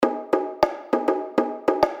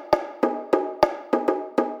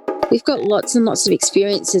We've got lots and lots of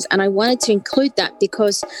experiences, and I wanted to include that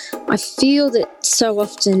because I feel that so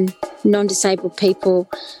often non-disabled people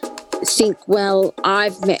think, well,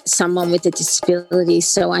 I've met someone with a disability,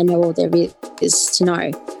 so I know all there is to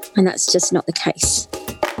know. And that's just not the case.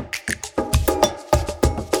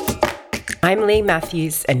 I'm Lee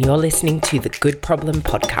Matthews, and you're listening to the Good Problem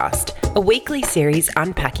Podcast, a weekly series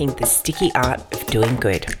unpacking the sticky art of doing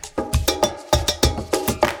good.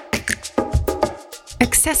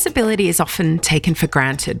 Accessibility is often taken for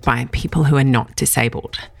granted by people who are not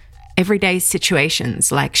disabled. Everyday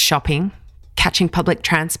situations like shopping, catching public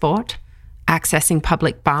transport, accessing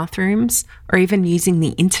public bathrooms, or even using the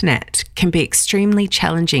internet can be extremely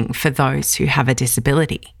challenging for those who have a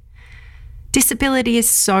disability. Disability is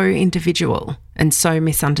so individual and so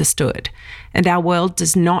misunderstood, and our world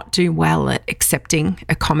does not do well at accepting,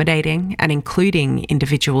 accommodating, and including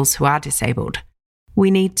individuals who are disabled.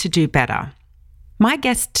 We need to do better. My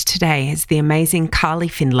guest today is the amazing Carly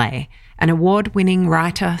Findlay, an award-winning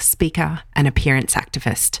writer, speaker, and appearance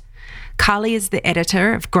activist. Carly is the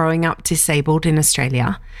editor of Growing Up Disabled in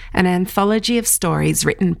Australia, an anthology of stories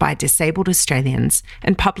written by disabled Australians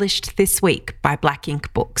and published this week by Black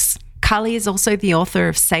Ink Books. Carly is also the author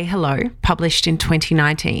of Say Hello, published in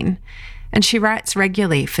 2019, and she writes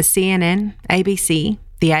regularly for CNN, ABC,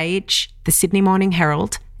 The Age, the Sydney Morning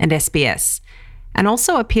Herald, and SBS, and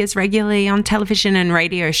also appears regularly on television and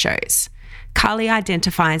radio shows. Carly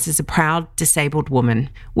identifies as a proud disabled woman.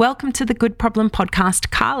 Welcome to the Good Problem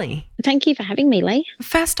Podcast, Carly. Thank you for having me, Lee.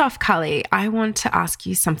 First off, Carly, I want to ask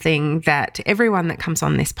you something that everyone that comes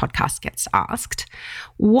on this podcast gets asked.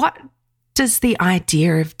 What does the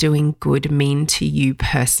idea of doing good mean to you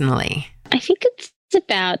personally? I think it's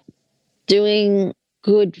about doing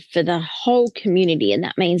good for the whole community, and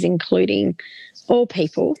that means including all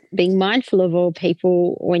people, being mindful of all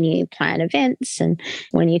people when you plan events and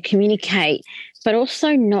when you communicate, but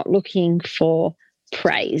also not looking for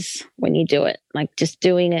praise when you do it, like just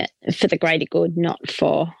doing it for the greater good, not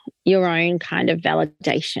for your own kind of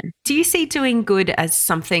validation. Do you see doing good as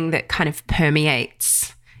something that kind of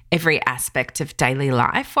permeates every aspect of daily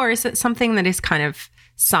life, or is it something that is kind of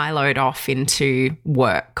siloed off into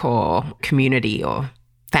work or community or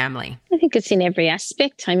family? I think it's in every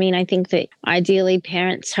aspect. I mean, I think that ideally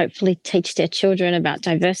parents hopefully teach their children about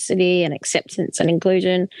diversity and acceptance and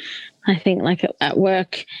inclusion. I think like at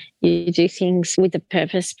work, you do things with a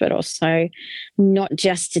purpose, but also not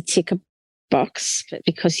just to tick a box, but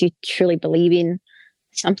because you truly believe in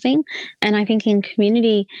something. And I think in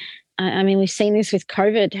community, I mean, we've seen this with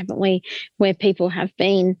COVID, haven't we, where people have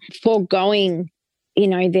been foregoing,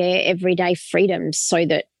 their everyday freedoms so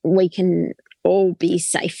that we can all be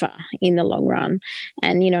safer in the long run.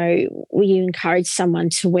 And, we encourage someone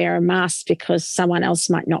to wear a mask because someone else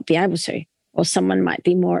might not be able to, or someone might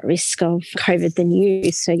be more at risk of COVID than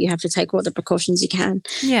you. So you have to take all the precautions you can.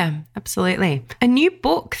 Yeah, absolutely. A new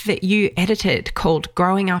book that you edited called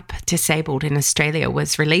Growing Up Disabled in Australia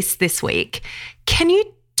was released this week. Can you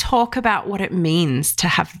talk about what it means to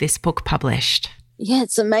have this book published? Yeah,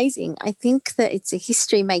 it's amazing. I think that it's a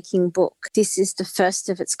history-making book. This is the first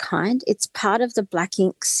of its kind. It's part of the Black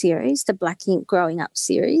Ink series, the Black Ink Growing Up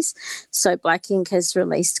series. So Black Ink has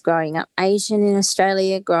released Growing Up Asian in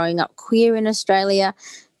Australia, Growing Up Queer in Australia,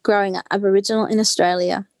 Growing Up Aboriginal in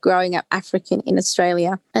Australia, Growing Up African in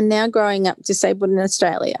Australia, and now Growing Up Disabled in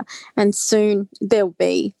Australia. And soon there'll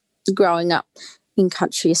be Growing Up in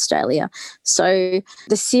country Australia. So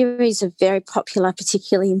the series are very popular,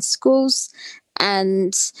 particularly in schools.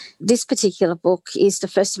 And this particular book is the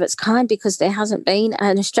first of its kind because there hasn't been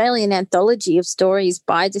an Australian anthology of stories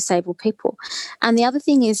by disabled people. And the other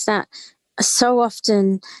thing is that so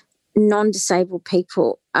often non-disabled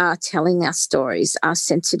people are telling our stories, are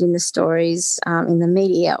centred in the stories in the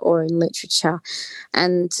media or in literature.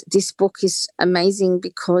 And this book is amazing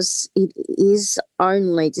because it is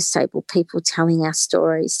only disabled people telling our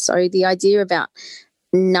stories. So the idea about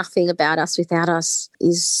nothing about us without us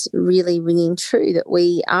is really ringing true, that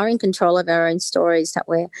we are in control of our own stories, that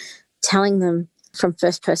we're telling them from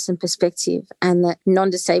first-person perspective, and that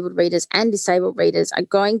non-disabled readers and disabled readers are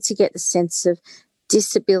going to get the sense of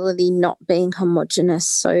disability not being homogenous.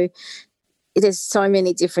 So there's so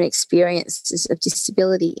many different experiences of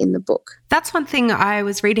disability in the book. That's one thing I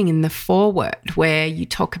was reading in the foreword, where you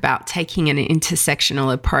talk about taking an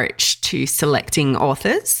intersectional approach to selecting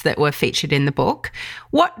authors that were featured in the book.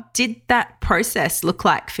 What did that process look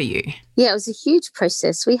like for you? Yeah, it was a huge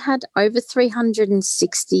process. We had over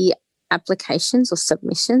 360 applications or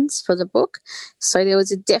submissions for the book. So there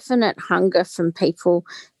was a definite hunger from people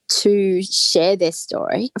to share their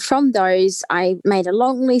story. From those, I made a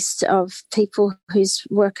long list of people whose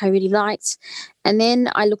work I really liked. And then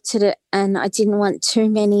I looked at it and I didn't want too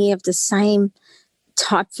many of the same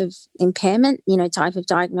type of impairment, type of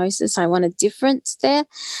diagnosis. I wanted difference there.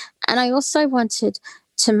 And I also wanted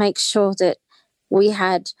to make sure that we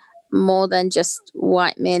had more than just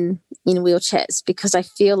white men in wheelchairs, because I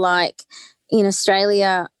feel like in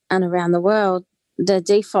Australia and around the world, the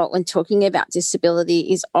default when talking about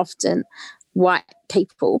disability is often white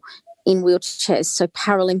people in wheelchairs, so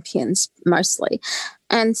Paralympians mostly.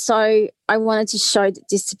 And so I wanted to show that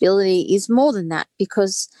disability is more than that,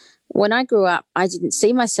 because when I grew up, I didn't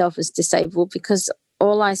see myself as disabled because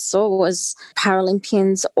all I saw was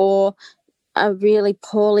Paralympians or a really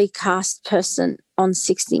poorly cast person on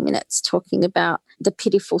 60 Minutes talking about the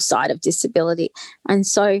pitiful side of disability. And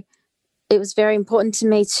so it was very important to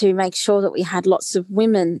me to make sure that we had lots of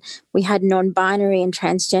women, we had non-binary and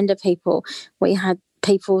transgender people, we had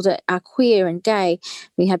people that are queer and gay,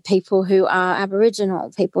 we had people who are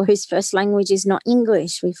Aboriginal, people whose first language is not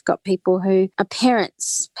English, we've got people who are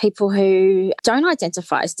parents, people who don't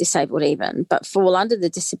identify as disabled even, but fall under the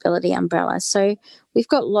disability umbrella. So we've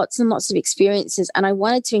got lots and lots of experiences, and I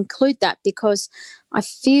wanted to include that because I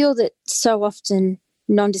feel that so often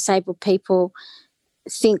non-disabled people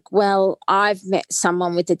think, well, I've met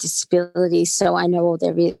someone with a disability, so I know all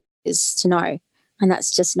there is to know. And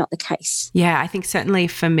that's just not the case. Yeah, I think certainly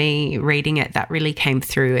for me, reading it, that really came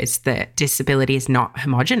through, is that disability is not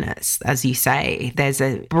homogenous, as you say. There's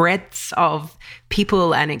a breadth of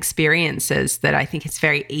people and experiences that I think it's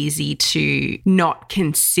very easy to not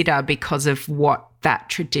consider because of what that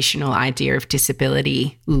traditional idea of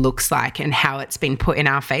disability looks like and how it's been put in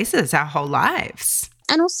our faces our whole lives.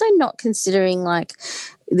 And also not considering like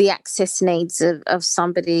the access needs of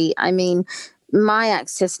somebody. I mean, my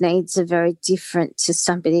access needs are very different to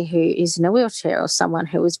somebody who is in a wheelchair or someone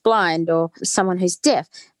who is blind or someone who's deaf.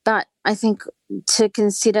 But I think to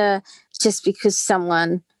consider just because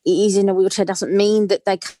someone is in a wheelchair doesn't mean that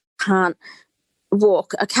they can't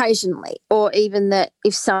walk occasionally, or even that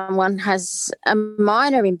if someone has a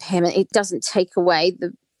minor impairment, it doesn't take away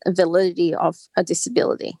the validity of a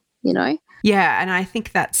disability, Yeah, and I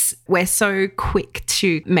think we're so quick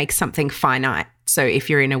to make something finite. So if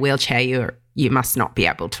you're in a wheelchair, you must not be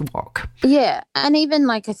able to walk. Yeah, and even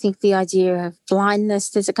I think the idea of blindness,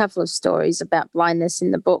 there's a couple of stories about blindness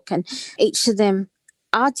in the book, and each of them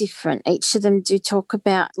are different. Each of them do talk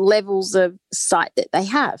about levels of sight that they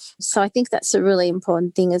have. So I think that's a really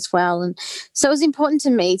important thing as well. And so it was important to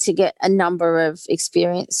me to get a number of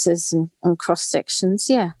experiences and cross-sections,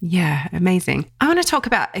 yeah. Yeah, amazing. I want to talk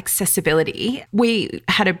about accessibility. We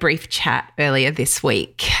had a brief chat earlier this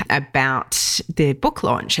week about the book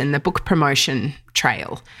launch and the book promotion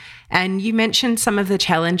trail. And you mentioned some of the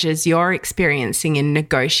challenges you're experiencing in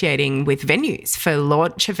negotiating with venues for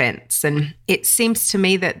launch events. And it seems to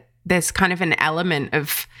me that there's kind of an element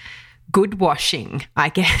of good washing, I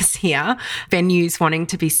guess, here. Venues wanting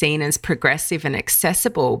to be seen as progressive and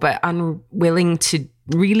accessible, but unwilling to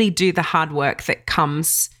really do the hard work that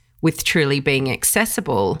comes with truly being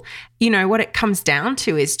accessible. What it comes down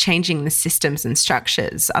to is changing the systems and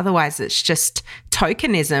structures. Otherwise, it's just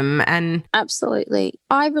tokenism. And absolutely.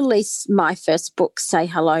 I released my first book, Say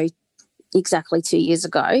Hello, exactly 2 years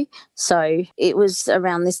ago. So it was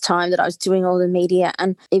around this time that I was doing all the media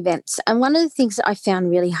and events. And one of the things that I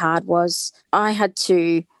found really hard was I had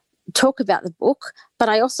to talk about the book, but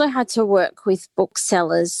I also had to work with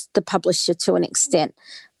booksellers, the publisher to an extent,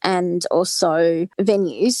 and also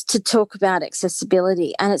venues to talk about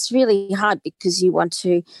accessibility. And it's really hard because you want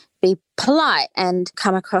to be polite and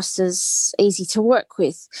come across as easy to work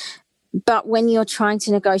with. But when you're trying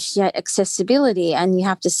to negotiate accessibility and you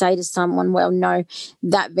have to say to someone, well, no,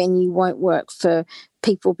 that venue won't work for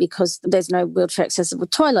people because there's no wheelchair accessible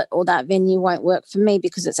toilet, or that venue won't work for me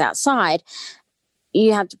because it's outside,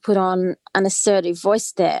 you have to put on an assertive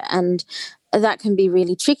voice there. And that can be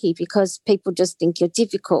really tricky because people just think you're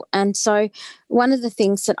difficult. And so one of the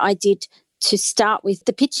things that I did to start with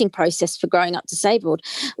the pitching process for Growing Up Disabled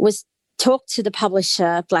was talk to the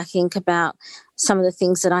publisher, Black Ink, about some of the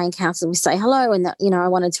things that I encountered with Say Hello, and that, I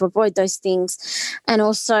wanted to avoid those things. And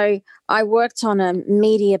also I worked on a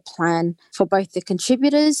media plan for both the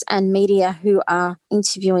contributors and media who are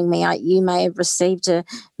interviewing me. You may have received a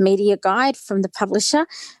media guide from the publisher,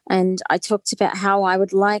 and I talked about how I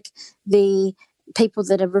would like the people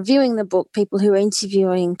that are reviewing the book, people who are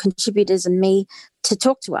interviewing contributors and me, to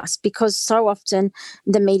talk to us, because so often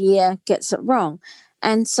the media gets it wrong.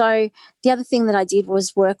 And so the other thing that I did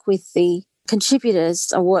was work with the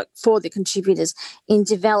contributors, or work for the contributors in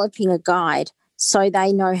developing a guide so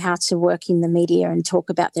they know how to work in the media and talk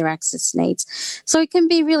about their access needs. So it can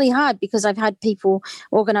be really hard because I've had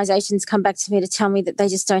organisations come back to me to tell me that they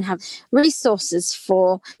just don't have resources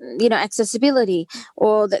for, accessibility,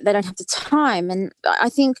 or that they don't have the time. And I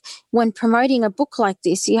think when promoting a book like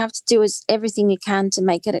this, you have to do everything you can to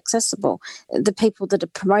make it accessible. The people that are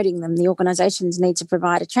promoting them, the organisations, need to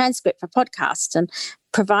provide a transcript for podcasts and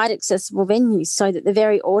provide accessible venues so that the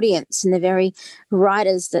very audience and the very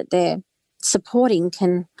writers that they're supporting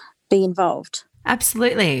can be involved.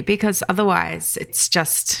 Absolutely, because otherwise it's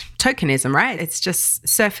just tokenism, right? It's just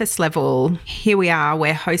surface level. Here we are,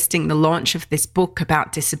 we're hosting the launch of this book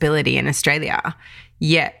about disability in Australia,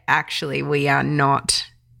 yet actually we are not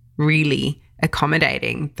really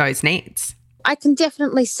accommodating those needs. I can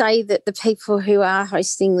definitely say that the people who are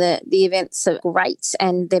hosting the events are great,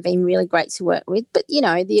 and they've been really great to work with. But,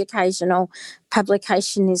 the occasional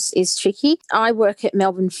publication is tricky. I work at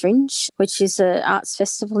Melbourne Fringe, which is an arts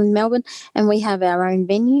festival in Melbourne, and we have our own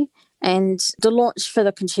venue. And the launch for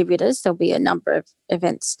the contributors, there'll be a number of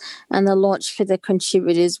events, and the launch for the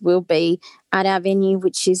contributors will be at our venue,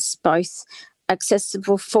 which is both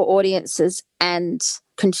accessible for audiences and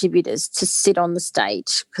contributors to sit on the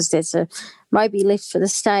stage, because there's a Moby lift for the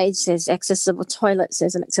stage, there's accessible toilets,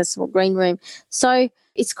 there's an accessible green room. So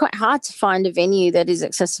it's quite hard to find a venue that is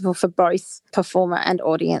accessible for both performer and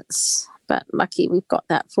audience. But lucky we've got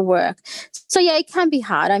that for work. So, yeah, it can be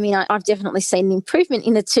hard. I mean, I've definitely seen an improvement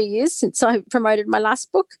in the 2 years since I promoted my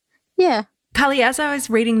last book. Yeah. Carly, as I was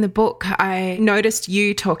reading the book, I noticed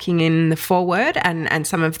you talking in the foreword and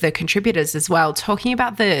some of the contributors as well, talking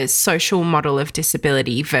about the social model of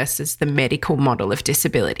disability versus the medical model of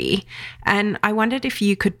disability. And I wondered if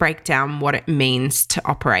you could break down what it means to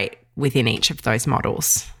operate within each of those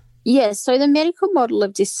models. Yeah, so the medical model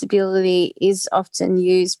of disability is often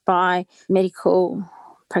used by medical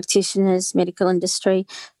practitioners, medical industry,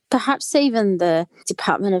 perhaps even the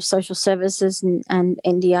Department of Social Services and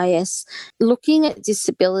NDIS, looking at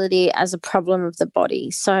disability as a problem of the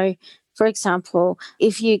body. So, for example,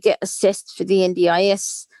 if you get assessed for the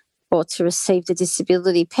NDIS or to receive the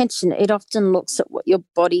disability pension, it often looks at what your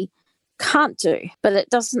body can't do, but it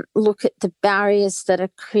doesn't look at the barriers that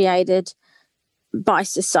are created by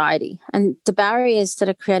society. And the barriers that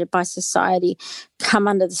are created by society come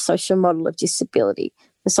under the social model of disability.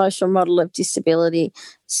 The social model of disability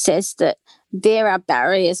says that there are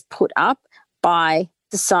barriers put up by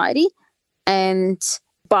society, and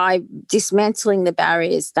by dismantling the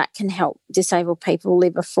barriers, that can help disabled people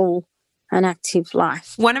live a full and active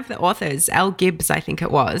life. One of the authors, Elle Gibbs, I think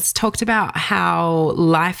it was, talked about how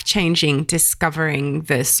life-changing discovering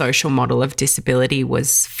the social model of disability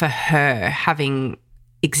was for her, having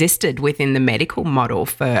existed within the medical model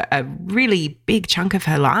for a really big chunk of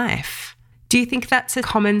her life. Do you think that's a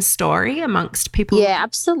common story amongst people? Yeah,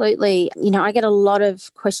 absolutely. I get a lot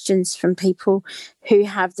of questions from people who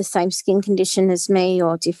have the same skin condition as me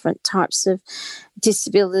or different types of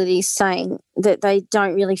disabilities, saying that they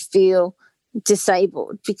don't really feel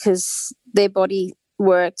disabled because their body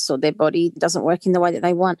works or their body doesn't work in the way that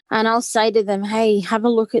they want. And I'll say to them, hey, have a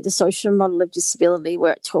look at the social model of disability,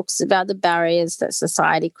 where it talks about the barriers that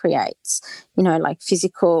society creates, like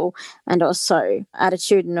physical and also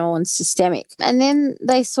attitudinal and systemic. And then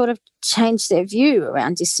they sort of change their view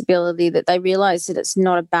around disability, that they realise that it's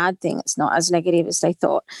not a bad thing. It's not as negative as they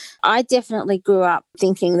thought. I definitely grew up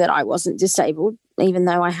thinking that I wasn't disabled, even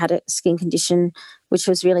though I had a skin condition which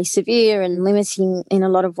was really severe and limiting in a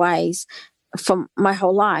lot of ways for my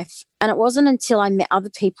whole life. And it wasn't until I met other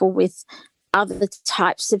people with other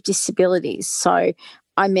types of disabilities. So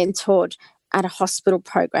I mentored at a hospital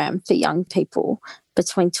program for young people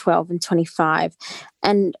between 12 and 25.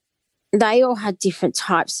 And they all had different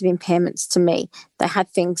types of impairments to me. They had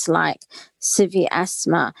things like severe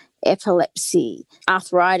asthma, epilepsy,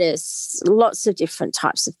 arthritis, lots of different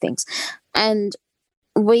types of things. And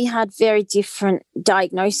we had very different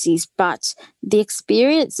diagnoses, but the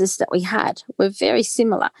experiences that we had were very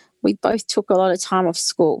similar. We both took a lot of time off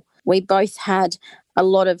school. We both had a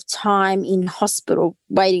lot of time in hospital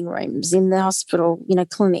waiting rooms, in the hospital,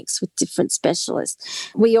 clinics with different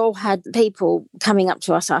specialists. We all had people coming up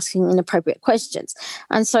to us asking inappropriate questions.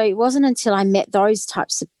 And so it wasn't until I met those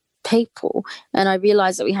types of people and I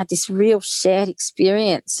realised that we had this real shared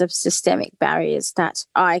experience of systemic barriers that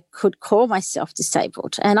I could call myself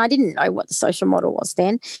disabled. And I didn't know what the social model was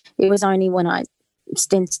then. It was only when I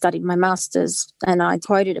then studied my master's, and I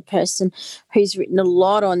quoted a person who's written a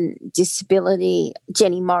lot on disability,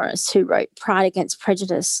 Jenny Morris, who wrote Pride Against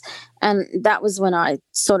Prejudice. And that was when I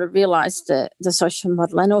sort of realised the social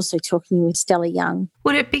model, and also talking with Stella Young.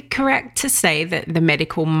 Would it be correct to say that the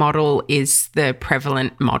medical model is the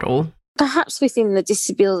prevalent model? Perhaps within the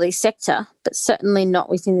disability sector, but certainly not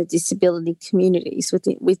within the disability communities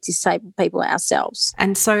with disabled people ourselves.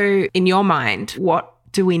 And so in your mind, what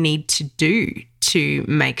do we need to do to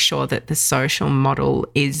make sure that the social model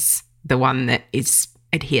is the one that is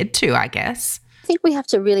adhered to, I guess? I think we have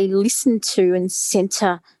to really listen to and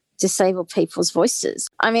centre disabled people's voices.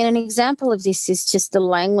 I mean, an example of this is just the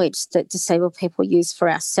language that disabled people use for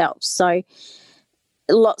ourselves. So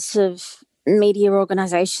lots of media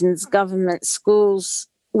organisations, government, schools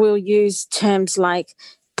will use terms like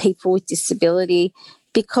people with disability,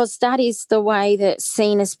 because that is the way that's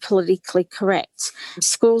seen as politically correct.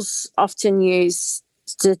 Schools often use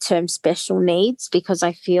the term special needs because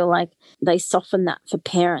I feel like they soften that for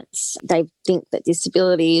parents. They think that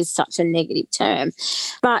disability is such a negative term.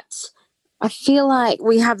 But I feel like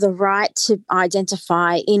we have the right to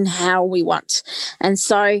identify in how we want. And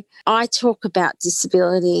so I talk about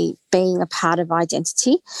disability being a part of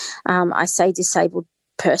identity. I say disabled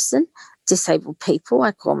person, disabled people.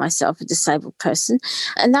 I call myself a disabled person.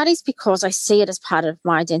 And that is because I see it as part of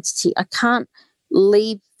my identity. I can't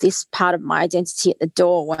leave this part of my identity at the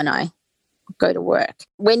door when I go to work.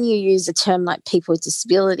 When you use a term like people with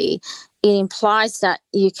disability, it implies that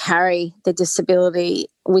you carry the disability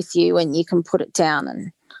with you and you can put it down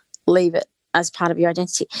and leave it as part of your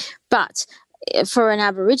identity. But for an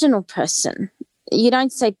Aboriginal person, you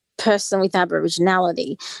don't say person with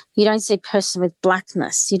Aboriginality. You don't say person with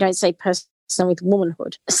blackness. You don't say person with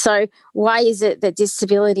womanhood. So why is it that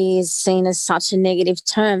disability is seen as such a negative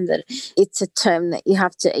term that it's a term that you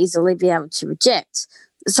have to easily be able to reject?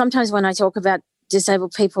 Sometimes when I talk about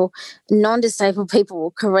disabled people, non-disabled people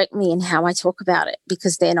will correct me in how I talk about it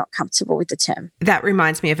because they're not comfortable with the term. That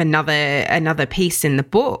reminds me of another piece in the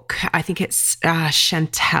book. I think it's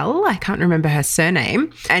Chantel. I can't remember her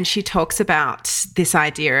surname. And she talks about this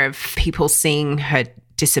idea of people seeing her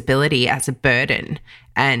disability as a burden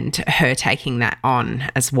and her taking that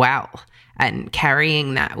on as well and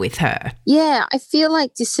carrying that with her. Yeah, I feel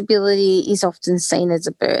like disability is often seen as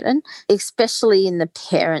a burden, especially in the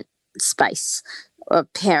parent space or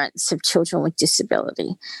parents of children with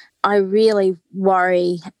disability. I really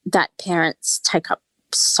worry that parents take up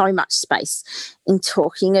so much space in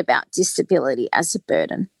talking about disability as a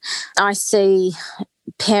burden. I see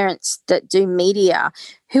parents that do media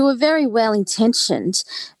who are very well intentioned,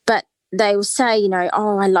 but they will say,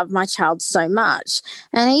 oh, I love my child so much.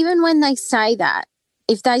 And even when they say that,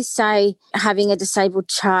 if they say having a disabled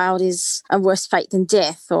child is a worse fate than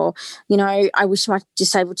death, or, I wish my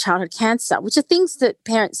disabled child had cancer, which are things that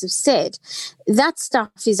parents have said, that stuff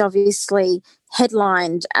is obviously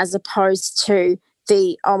headlined as opposed to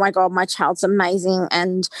the, oh my God, my child's amazing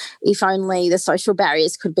and if only the social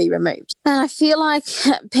barriers could be removed. And I feel like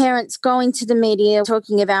parents going to the media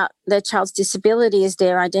talking about their child's disability as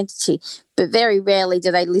their identity, but very rarely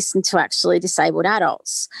do they listen to actually disabled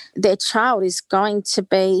adults. Their child is going to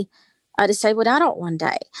be a disabled adult one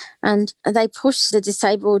day, and they push the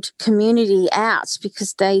disabled community out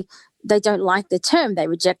because they don't like the term. They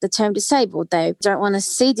reject the term disabled. They don't want to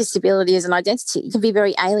see disability as an identity. It can be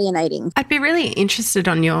very alienating. I'd be really interested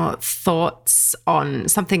on your thoughts on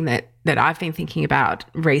something that I've been thinking about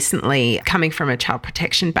recently, coming from a child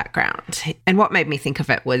protection background. And what made me think of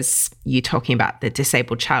it was you talking about the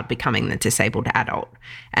disabled child becoming the disabled adult,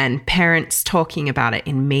 and parents talking about it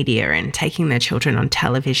in media and taking their children on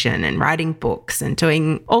television and writing books and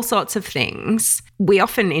doing all sorts of things. We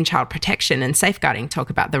often in child protection and safeguarding talk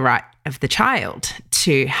about the right of the child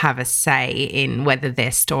to have a say in whether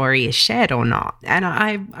their story is shared or not. And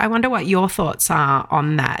I wonder what your thoughts are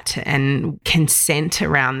on that and consent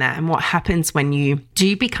around that, and what happens when you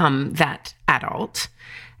do become that adult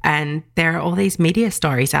and there are all these media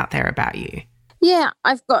stories out there about you. Yeah,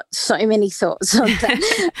 I've got so many thoughts on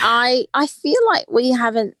that. I feel like we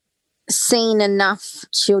haven't seen enough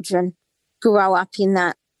children grow up in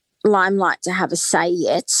that limelight to have a say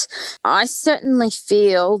yet. I certainly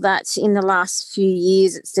feel that in the last few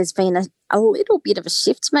years there's been a little bit of a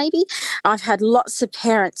shift maybe. I've had lots of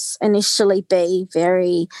parents initially be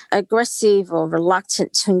very aggressive or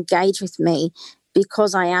reluctant to engage with me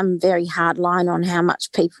because I am very hardline on how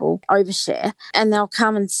much people overshare. And they'll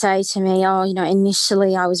come and say to me, oh,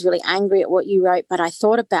 initially I was really angry at what you wrote, but I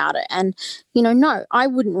thought about it. And, no, I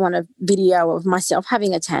wouldn't want a video of myself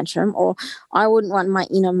having a tantrum, or I wouldn't want my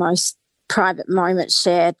innermost private moment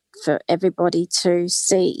shared for everybody to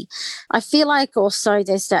see. I feel like also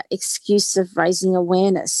there's that excuse of raising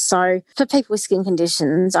awareness. So for people with skin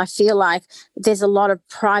conditions, I feel like there's a lot of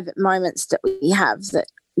private moments that we have that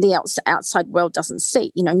the outside world doesn't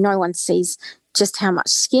see. You know, no one sees just how much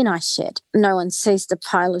skin I shed. No one sees the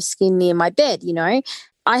pile of skin near my bed, you know.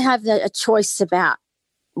 I have a choice about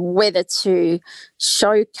whether to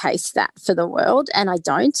showcase that for the world, and I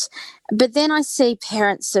don't. But then I see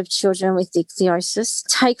parents of children with ichthyosis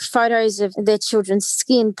take photos of their children's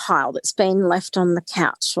skin pile that's been left on the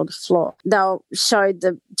couch or the floor. They'll show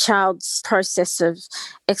the child's process of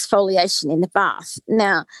exfoliation in the bath.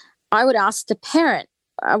 Now, I would ask the parent,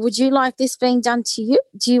 would you like this being done to you?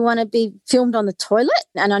 Do you want to be filmed on the toilet?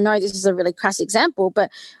 And I know this is a really crass example,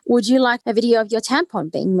 but would you like a video of your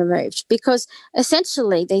tampon being removed? Because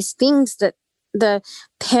essentially these things that the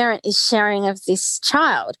parent is sharing of this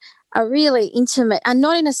child are really intimate and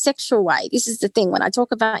not in a sexual way. This is the thing. When I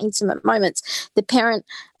talk about intimate moments, the parent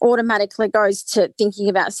automatically goes to thinking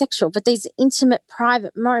about sexual, but these intimate,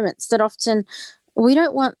 private moments that often we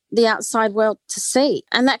don't want the outside world to see.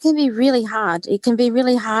 And that can be really hard. It can be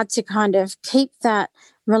really hard to kind of keep that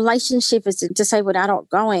relationship as a disabled adult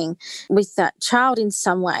going with that child in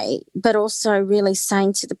some way, but also really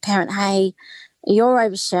saying to the parent, hey, you're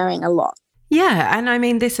oversharing a lot. Yeah, and I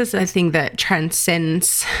mean, this is a thing that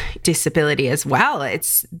transcends disability as well.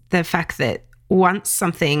 It's the fact that once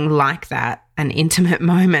something like that, an intimate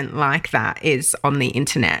moment like that is on the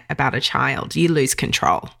internet about a child, you lose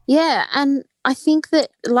control. Yeah, and I think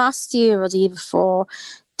that last year or the year before,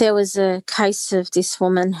 there was a case of this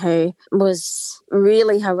woman who was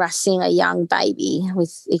really harassing a young baby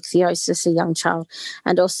with ichthyosis, a young child,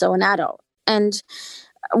 and also an adult. And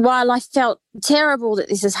while I felt terrible that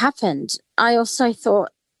this has happened, I also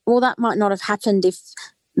thought, well, that might not have happened if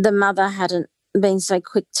the mother hadn't been so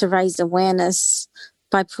quick to raise awareness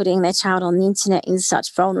by putting their child on the internet in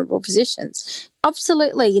such vulnerable positions.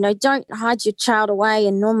 Absolutely, you know, don't hide your child away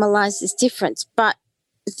and normalise this difference, but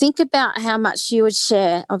think about how much you would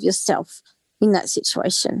share of yourself in that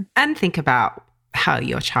situation. And think about how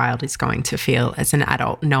your child is going to feel as an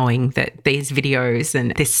adult knowing that these videos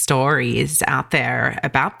and this story is out there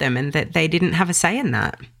about them and that they didn't have a say in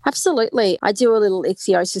that. Absolutely. I do a little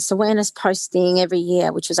ichthyosis awareness posting every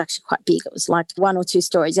year, which was actually quite big. It was like 1 or 2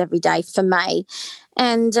 stories every day for May.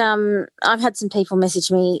 And I've had some people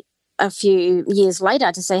message me a few years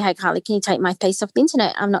later to say, hey, Carly, can you take my piece off the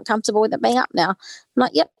internet? I'm not comfortable with it being up now. I'm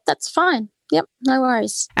like, yep, that's fine. Yep, no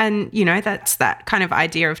worries. And, you know, that's that kind of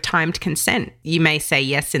idea of timed consent. You may say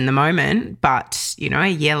yes in the moment, but, you know, a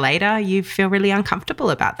year later, you feel really uncomfortable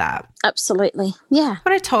about that. Absolutely, yeah. I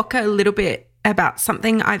want to talk a little bit about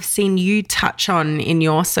something I've seen you touch on in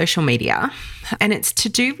your social media, and it's to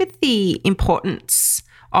do with the importance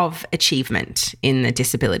of achievement in the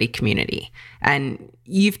disability community. And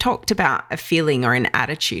you've talked about a feeling or an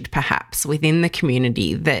attitude perhaps within the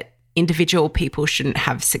community that individual people shouldn't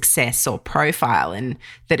have success or profile and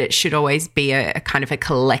that it should always be a kind of a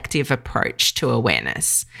collective approach to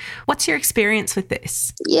awareness. What's your experience with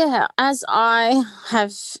this? Yeah, as I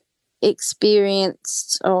have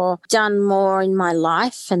experienced or done more in my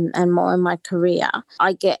life and more in my career,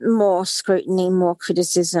 I get more scrutiny, more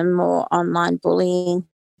criticism, more online bullying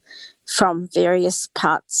from various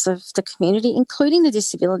parts of the community, including the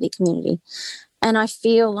disability community. And I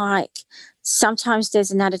feel like sometimes there's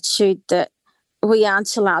an attitude that we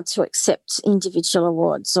aren't allowed to accept individual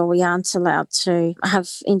awards or we aren't allowed to have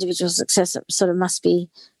individual success. It sort of must be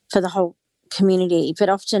for the whole community. But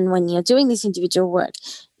often when you're doing this individual work,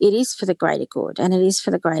 it is for the greater good and it is for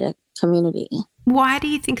the greater community. Why do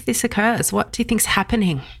you think this occurs? What do you think's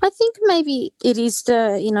happening? I think maybe it is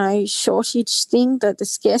the, you know, shortage thing, the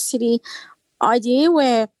scarcity idea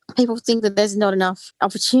where people think that there's not enough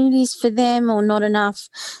opportunities for them or not enough,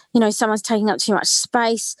 you know, someone's taking up too much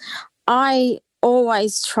space. I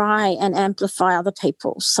always try and amplify other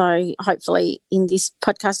people. So hopefully in this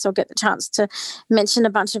podcast I'll get the chance to mention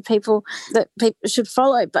a bunch of people that people should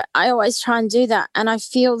follow, but I always try and do that. And I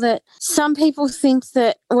feel that some people think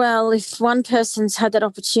that, well, if one person's had that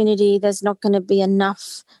opportunity, there's not going to be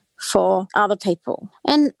enough for other people.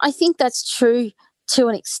 And I think that's true to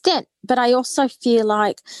an extent, but I also feel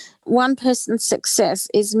like one person's success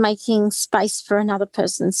is making space for another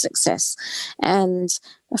person's success. And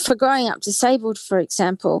for Growing Up Disabled, for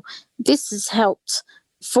example, this has helped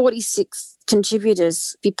 46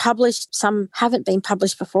 contributors be published. Some haven't been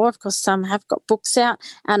published before. Of course, some have got books out.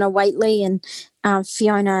 Anna Waitley and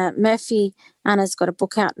Fiona Murphy. Anna's got a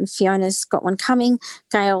book out and Fiona's got one coming.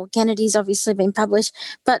 Gail Kennedy's obviously been published.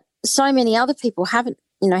 But so many other people haven't,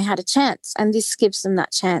 you know, had a chance, and this gives them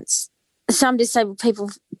that chance. some disabled people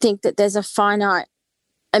think that there's a finite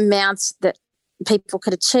amount that people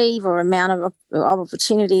could achieve or amount of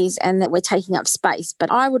opportunities and that we're taking up space.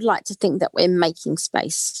 But I would like to think that we're making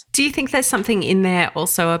space. Do you think there's something in there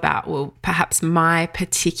also about, well, perhaps my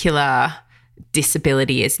particular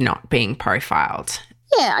disability is not being profiled?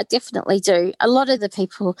 Yeah, I definitely do. A lot of the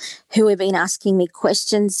people who have been asking me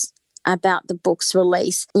questions about the book's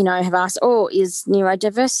release, have asked, is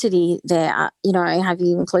neurodiversity there? Have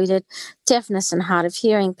you included deafness and hard of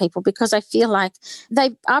hearing people? Because I feel like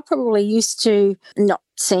they are probably used to not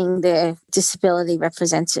seeing their disability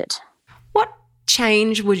represented. What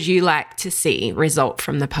change would you like to see result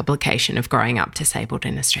from the publication of Growing Up Disabled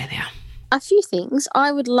in Australia? A few things.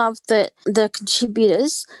 I would love that the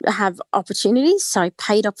contributors have opportunities, so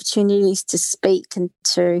paid opportunities to speak and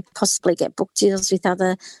to possibly get book deals with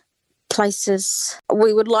other places.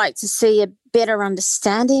 We would like to see a better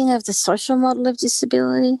understanding of the social model of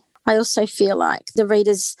disability. I also feel like the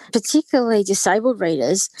readers, particularly disabled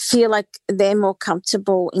readers, feel like they're more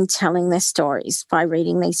comfortable in telling their stories by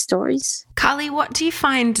reading these stories. Carly, what do you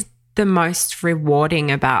find the most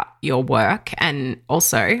rewarding about your work, and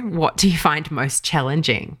also what do you find most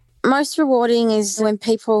challenging? Most rewarding is when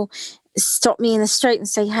people stop me in the street and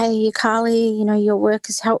say, hey, Carly, your work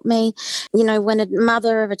has helped me. When a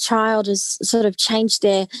mother of a child has sort of changed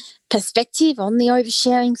their perspective on the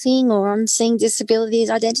oversharing thing or on seeing disability as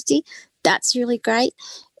identity, that's really great.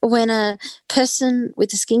 When a person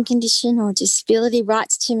with a skin condition or disability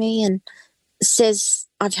writes to me and says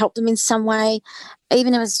I've helped them in some way,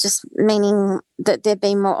 even if it's just meaning that they're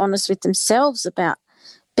being more honest with themselves about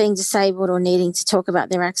being disabled or needing to talk about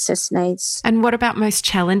their access needs. And what about most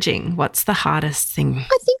challenging? What's the hardest thing?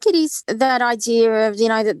 I think it is that idea of,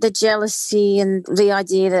 the jealousy and the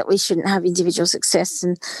idea that we shouldn't have individual success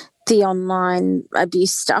and the online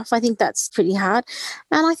abuse stuff. I think that's pretty hard.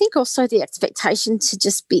 And I think also the expectation to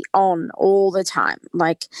just be on all the time,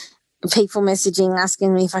 like people messaging,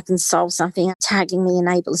 asking me if I can solve something, tagging me in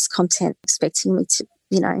ableist content, expecting me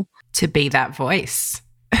to, to be that voice.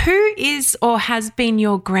 Who is or has been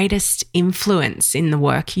your greatest influence in the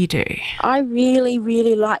work you do? I really,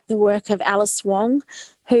 really like the work of Alice Wong,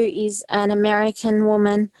 who is an American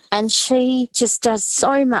woman, and she just does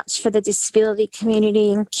so much for the disability community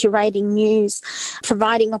in curating news,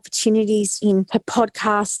 providing opportunities in her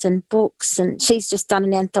podcast and books. And she's just done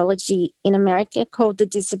an anthology in America called the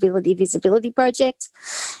Disability Visibility Project,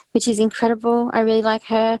 which is incredible. I really like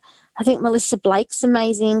her. I think Melissa Blake's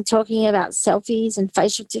amazing, talking about selfies and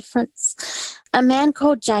facial difference. A man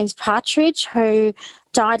called James Partridge, who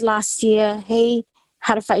died last year, he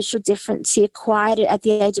had a facial difference. He acquired it at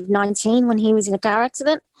the age of 19 when he was in a car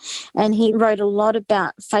accident, and he wrote a lot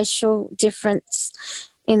about facial difference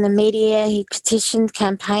in the media. He petitioned,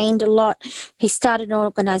 campaigned a lot. He started an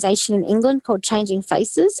organisation in England called Changing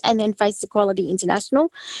Faces, and then Face Equality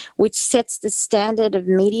International, which sets the standard of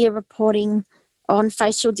media reporting on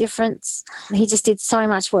facial difference. He just did so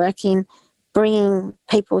much work in bringing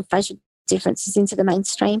people with facial differences into the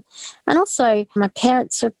mainstream. And also my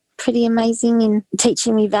parents were pretty amazing in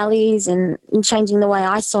teaching me values and in changing the way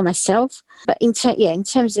I saw myself. But in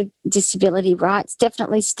terms of disability rights,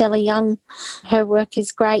 definitely Stella Young, her work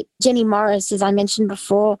is great. Jenny Morris, as I mentioned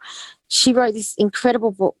before, she wrote this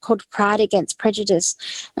incredible book called Pride Against Prejudice,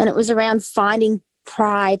 and it was around finding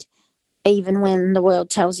pride even when the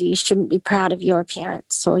world tells you shouldn't be proud of your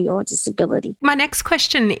appearance or your disability. My next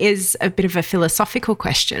question is a bit of a philosophical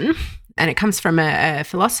question, and it comes from a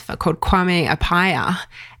philosopher called Kwame Appiah,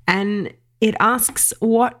 and it asks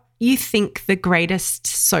what you think the greatest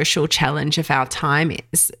social challenge of our time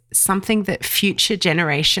is, something that future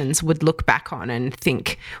generations would look back on and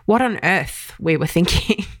think, what on earth we were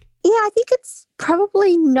thinking? Yeah, I think it's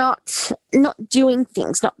probably not doing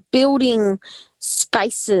things, not building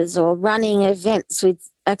spaces or running events with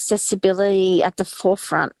accessibility at the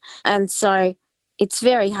forefront. And so it's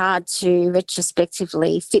very hard to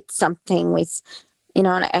retrospectively fit something with,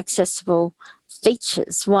 accessible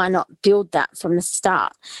features. Why not build that from the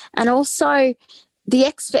start? And also the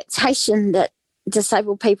expectation that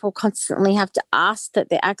disabled people constantly have to ask that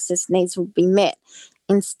their access needs will be met,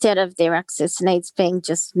 instead of their access needs being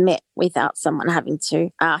just met without someone having to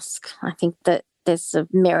ask. I think that there's a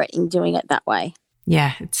merit in doing it that way.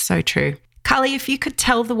 Yeah, it's so true. Carly, if you could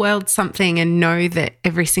tell the world something and know that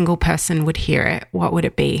every single person would hear it, what would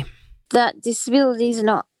it be? That disability is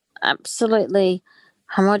not absolutely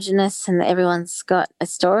homogenous and that everyone's got a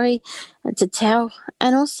story to tell.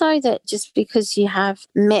 And also that just because you have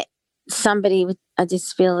met somebody with a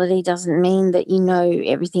disability doesn't mean that you know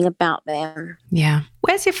everything about them. Yeah.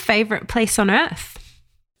 Where's your favourite place on earth?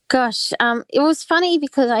 Gosh, it was funny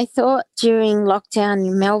because I thought during lockdown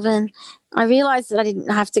in Melbourne, I realised that I didn't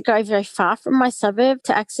have to go very far from my suburb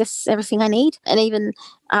to access everything I need. And even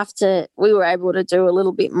after we were able to do a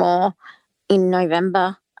little bit more in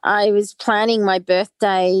November, I was planning my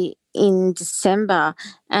birthday in December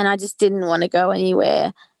and I just didn't want to go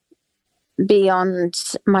anywhere beyond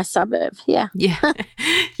my suburb. Yeah.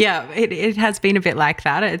 Yeah, it has been a bit like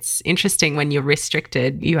that. It's interesting when you're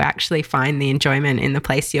restricted, you actually find the enjoyment in the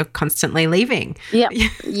place you're constantly leaving.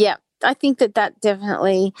 Yeah. I think that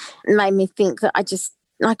definitely made me think that I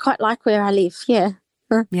quite like where I live. Yeah.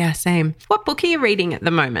 Yeah, same. What book are you reading at the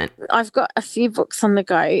moment? I've got a few books on the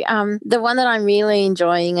go. The one that I'm really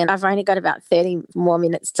enjoying, and I've only got about 30 more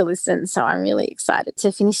minutes to listen, so I'm really excited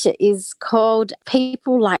to finish it, is called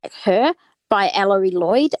People Like Her by Ellery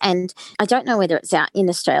Lloyd. And I don't know whether it's out in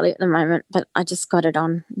Australia at the moment, but I just got it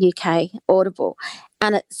on UK Audible.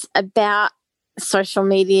 And it's about social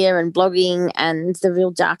media and blogging and the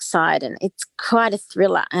real dark side. And it's quite a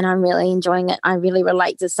thriller and I'm really enjoying it. I really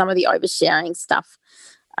relate to some of the oversharing stuff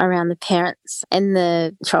around the parents and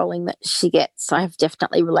the trolling that she gets. I have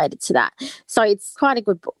definitely related to that. So it's quite a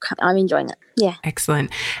good book. I'm enjoying it. Yeah.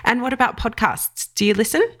 Excellent. And what about podcasts? Do you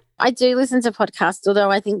listen? I do listen to podcasts,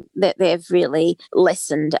 although I think that they've really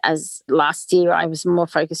lessened, as last year I was more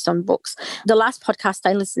focused on books. The last podcast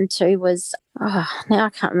I listened to was, now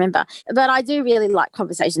I can't remember, but I do really like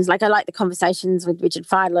conversations. Like I like the conversations with Richard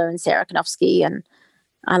Fidler and Sarah Konofsky, and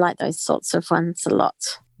I like those sorts of ones a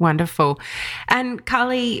lot. Wonderful. And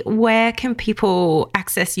Carly, where can people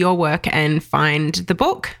access your work and find the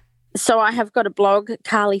book? So I have got a blog,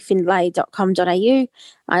 carlyfindlay.com.au.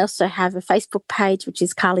 I also have a Facebook page, which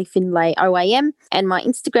is Carly Findlay OAM, and my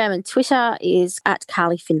Instagram and Twitter is at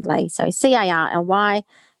Carly Findlay. So CarlyFindlay.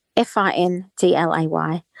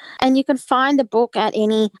 And you can find the book at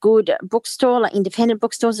any good bookstore. Like independent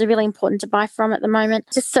bookstores are really important to buy from at the moment.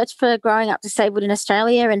 Just search for Growing Up Disabled in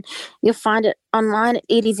Australia and you'll find it online.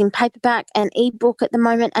 It is in paperback and ebook at the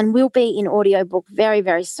moment and will be in audiobook very,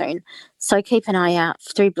 very soon. So keep an eye out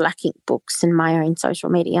through Black Ink Books and my own social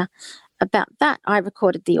media about that. I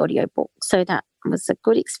recorded the audiobook, so that was a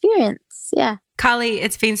good experience. Yeah. Carly,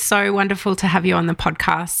 it's been so wonderful to have you on the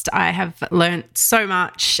podcast. I have learnt so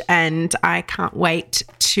much and I can't wait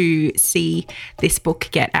to see this book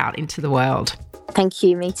get out into the world. Thank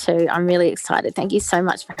you. Me too. I'm really excited. Thank you so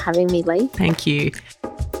much for having me, Lee. Thank you.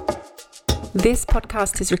 This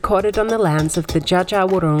podcast is recorded on the lands of the Dja Dja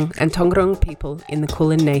Wurrung and Taungurung people in the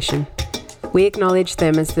Kulin Nation. We acknowledge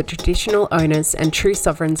them as the traditional owners and true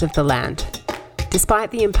sovereigns of the land. Despite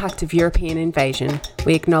the impact of European invasion,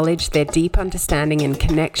 we acknowledge their deep understanding and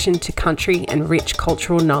connection to country and rich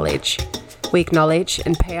cultural knowledge. We acknowledge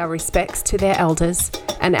and pay our respects to their elders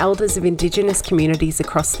and elders of Indigenous communities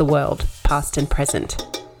across the world, past and present.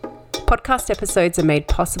 Podcast episodes are made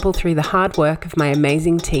possible through the hard work of my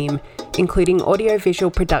amazing team, including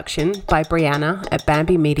audiovisual production by Brianna at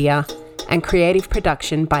Bambi Media and creative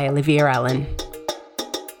production by Olivia Allen.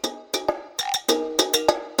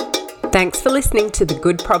 Thanks for listening to the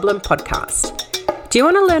Good Problem Podcast. Do you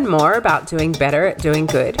want to learn more about doing better at doing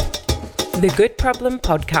good? The Good Problem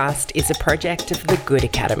Podcast is a project of the Good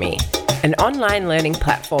Academy, an online learning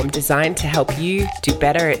platform designed to help you do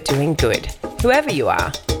better at doing good, whoever you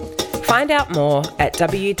are. Find out more at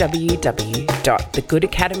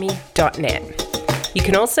www.thegoodacademy.net. You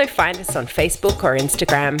can also find us on Facebook or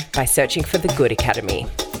Instagram by searching for The Good Academy.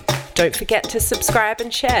 Don't forget to subscribe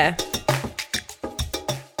and share.